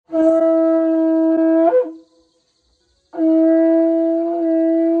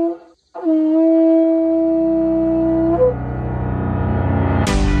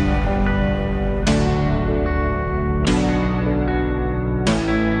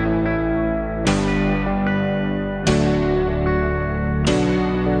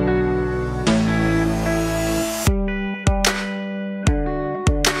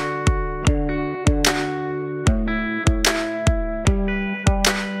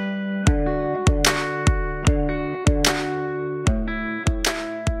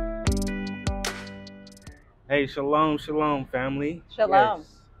Hey, shalom, shalom, family. Shalom.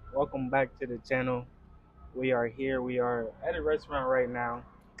 Yes, welcome back to the channel. We are here. We are at a restaurant right now.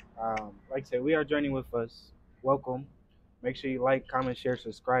 Like I said, we are joining with us. Welcome. Make sure you like, comment, share,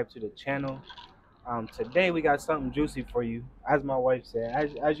 subscribe to the channel. Today we got something juicy for you. As my wife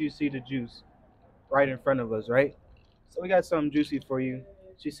said, as you see the juice right in front of us, right? So we got something juicy for you.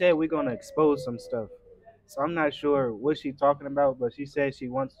 She said we're gonna expose some stuff. So I'm not sure what she's talking about, but she said she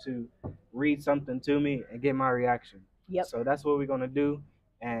wants to read something to me and get my reaction. Yep. So that's what we're gonna do.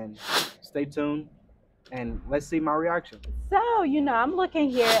 And stay tuned and let's see my reaction. So, I'm looking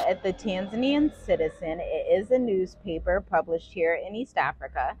here at the Tanzanian Citizen. It is a newspaper published here in East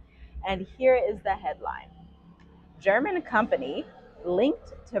Africa. And here is the headline: German company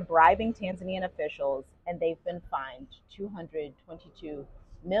linked to bribing Tanzanian officials, and they've been fined $222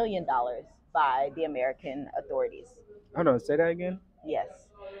 million by the American authorities. Hold on, say that again. Yes.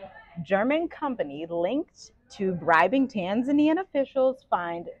 German company linked to bribing Tanzanian officials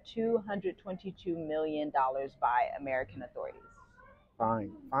fined $222 million by American authorities.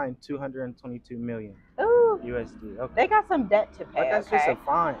 Fine, 222 million Ooh, USD. Okay, they got some debt to but pay. that's just a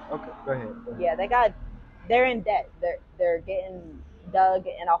fine. Okay, go ahead. Yeah, they're in debt. They're getting dug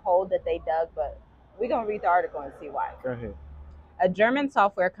in a hole that they dug, but we're gonna read the article and see why. Go ahead. A German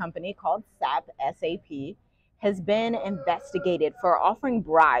software company called SAP has been investigated for offering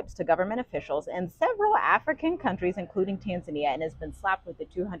bribes to government officials in several African countries, including Tanzania, and has been slapped with a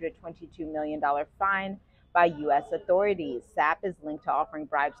 $222 million fine by U.S. authorities. SAP is linked to offering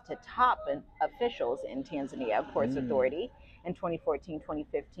bribes to top officials in Tanzania, Ports Authority, in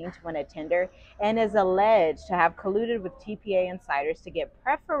 2014-2015 to win a tender, and is alleged to have colluded with TPA insiders to get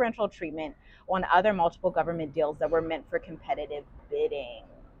preferential treatment on other multiple government deals that were meant for competitive bidding.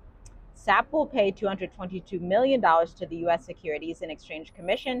 SAP will pay $222 million to the U.S. Securities and Exchange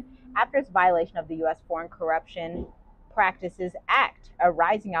Commission after its violation of the U.S. Foreign Corruption Practices Act,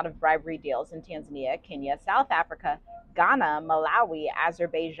 arising out of bribery deals in Tanzania, Kenya, South Africa, Ghana, Malawi,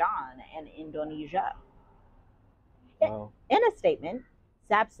 Azerbaijan, and Indonesia. Wow. In a statement,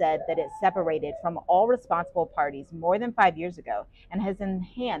 SAP said that it separated from all responsible parties more than 5 years ago and has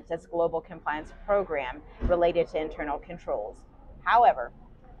enhanced its global compliance program related to internal controls. However,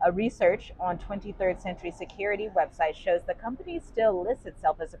 a research on 23rd Century Security website shows the company still lists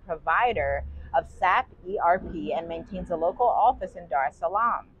itself as a provider of SAP ERP and maintains a local office in Dar es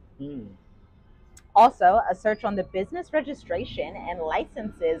Salaam. Also, a search on the Business Registration and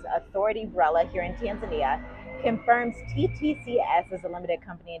Licenses Authority umbrella here in Tanzania confirms TTCS is a limited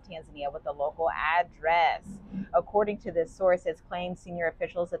company in Tanzania with a local address. According to this source, it's claimed senior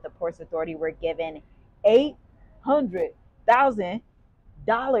officials at the Ports Authority were given $800,000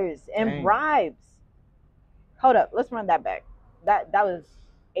 in bribes. Hold up, let's run that back. That was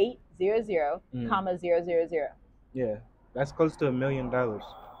 800, comma 000. Yeah, that's close to $1 million.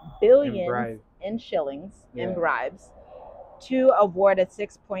 Billions in shillings in bribes to award a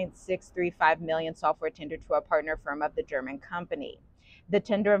 $6.635 million software tender to a partner firm of the German company. The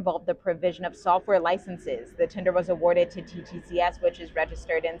tender involved the provision of software licenses. The tender was awarded to TTCS, which is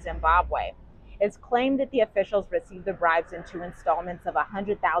registered in Zimbabwe. It's claimed that the officials received the bribes in 2 installments of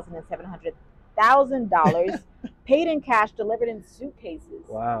 $100,000 and $700,000 paid in cash, delivered in suitcases.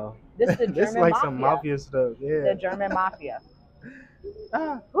 Wow. This is the German This is like mafia. some mafia stuff. Yeah. The German mafia.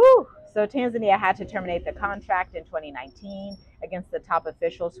 Whew. So Tanzania had to terminate the contract in 2019 against the top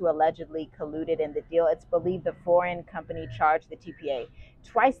officials who allegedly colluded in the deal. It's believed the foreign company charged the TPA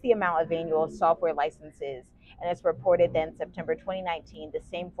twice the amount of annual software licenses, and it's reported that in September 2019, the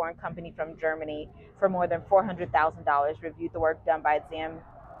same foreign company from Germany, for more than $400,000, reviewed the work done by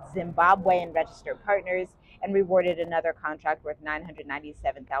Zimbabwean registered partners and rewarded another contract worth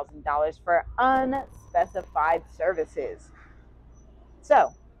 $997,000 for unspecified services.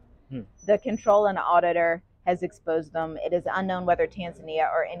 So, the control and auditor has exposed them. It is unknown whether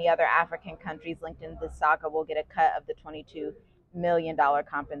Tanzania or any other African countries linked in this saga will get a cut of the $22 million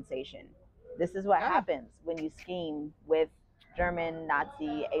compensation. This is what happens when you scheme with German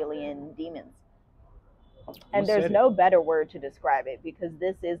Nazi alien demons. And there's no better word to describe it, because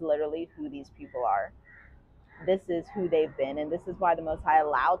this is literally who these people are. This is who they've been, and this is why the Most High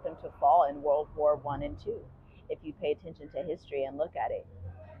allowed them to fall in World War I and II. If you pay attention to history and look at it,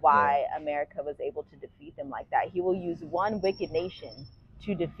 why America was able to defeat them like that. He will use one wicked nation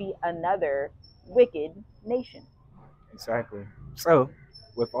to defeat another wicked nation. Exactly. So,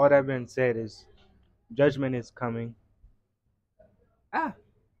 with all that being said, is judgment is coming.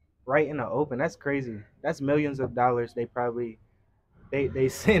 Right in the open. That's crazy. That's millions of dollars they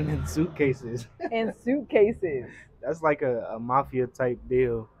send in suitcases. In suitcases. That's like a mafia type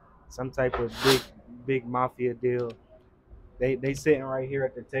deal. Some type of big mafia deal. They sitting right here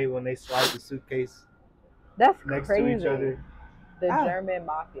at the table and they slide the suitcase That's next to each crazy. other. The Ah. German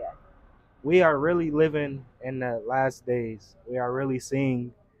mafia. We are really living in the last days. We are really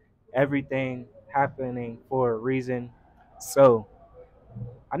seeing everything happening for a reason. So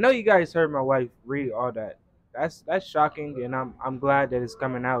I know you guys heard my wife read all that. That's shocking, and I'm glad that it's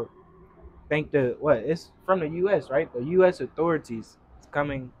coming out. Thank the what? It's from the U.S. right? The U.S. authorities is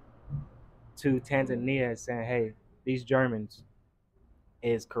coming to Tanzania and saying, "Hey, these Germans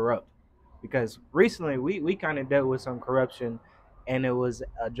is corrupt," because recently we kind of dealt with some corruption, and it was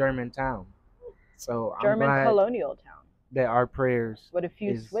a German town. So I'm German glad colonial town that our prayers with a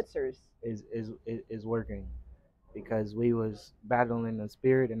few is Switzers. is working, because we was battling the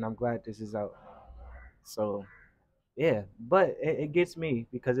spirit, and I'm glad this is out. So yeah, but it gets me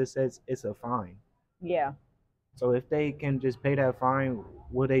because it says it's a fine. Yeah. So if they can just pay that fine,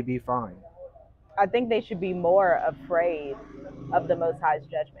 will they be fine? I think they should be more afraid of the Most High's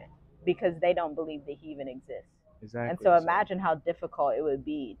judgment because they don't believe that He even exists. Exactly. And so imagine how difficult it would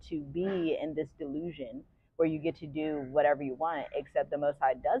be to be in this delusion where you get to do whatever you want, except the Most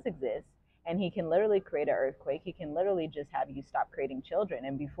High does exist. And He can literally create an earthquake. He can literally just have you stop creating children.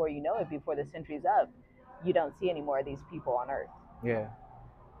 And before you know it, before the century's up, you don't see any more of these people on earth. Yeah,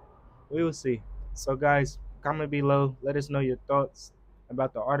 we will see. So guys, comment below. Let us know your thoughts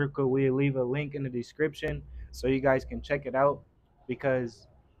about the article. We'll leave a link in the description so you guys can check it out, because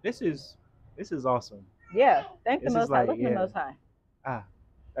this is awesome. Yeah, thank the This is Most High. like, Look at the yeah. Most High. Ah,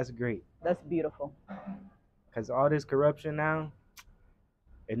 that's great. That's beautiful. Because all this corruption now,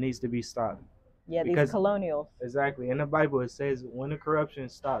 it needs to be stopped. Yeah, Because- these colonials. Exactly. In the Bible, it says when the corruption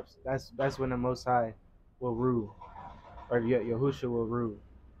stops, that's when the Most High will rule, or Yahushua will rule,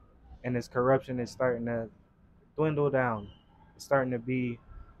 and this corruption is starting to dwindle down. It's starting to be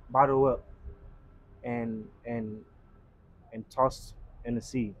bottled up and tossed in the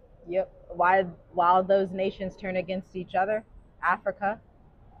sea. Yep. While those nations turn against each other, Africa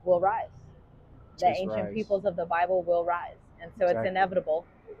will rise. The Just ancient rise. peoples of the Bible will rise. And so Exactly. it's inevitable.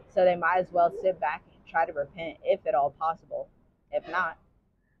 So they might as well sit back and try to repent if at all possible. If not,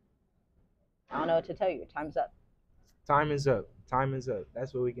 I don't know what to tell you. Time's up. Time is up. Time is up.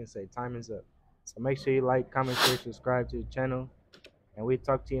 That's what we can say. Time is up. So make sure you like, comment, share, subscribe to the channel, and we'll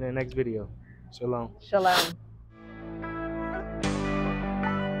talk to you in the next video. Shalom. Shalom.